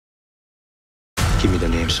Give me the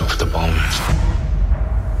names of the bombers.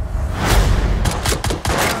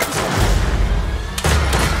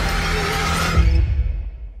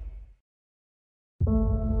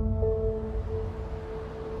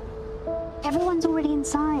 Everyone's already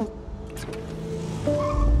inside.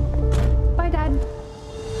 Bye, Dad.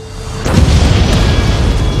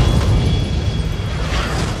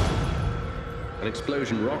 An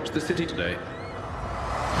explosion rocked the city today.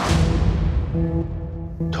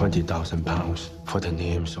 £20,000 for the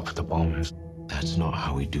names of the bombers. That's not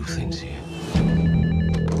how we do things here.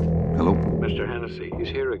 Hello? Mr. Hennessy, he's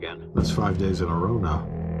here again. That's 5 days in a row now.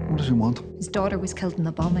 What does he want? His daughter was killed in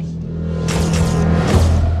the bombing.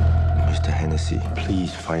 Mr. Hennessy,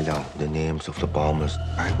 please find out the names of the bombers.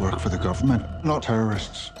 I work for the government, not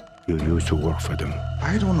terrorists. You used to work for them.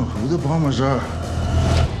 I don't know who the bombers are.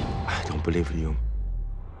 I don't believe you.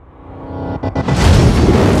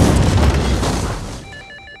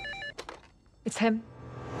 It's him.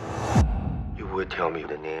 You would tell me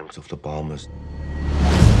the names of the bombers.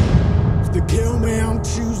 They kill me on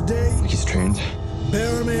Tuesday, He's trained.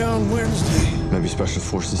 bury me on Wednesday, Maybe special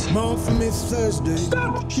forces. mourn for me Thursday.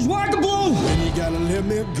 Stop! She's wired the balloon! Then you gotta let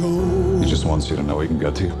me go. He just wants you to know he can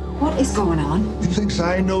get to you. What is going on? He thinks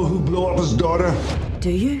I know who blew up his daughter. Do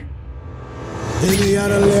you? Then you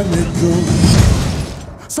gotta let me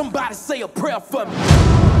go. Somebody say a prayer for me.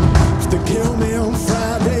 They kill me on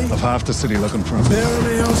Friday, Of half the city looking for him. bury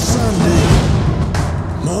me on Sunday,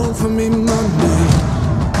 mourn for me Monday.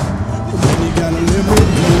 Then you gotta let me go.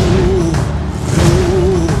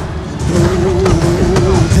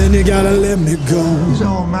 Then you gotta let me go. He's an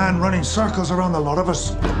old man running circles around the lot of us.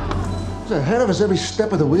 He's ahead of us every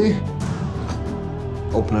step of the way.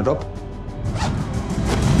 Open it up.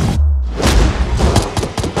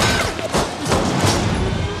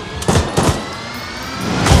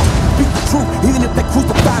 Even if they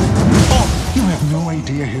crucify me. You have no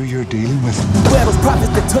idea who you're dealing with. Where those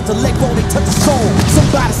prophets that touch a leg bone, they touch a soul.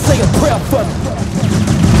 Somebody say a prayer for me.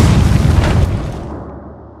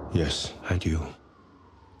 Yes, and you.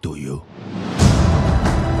 Do you?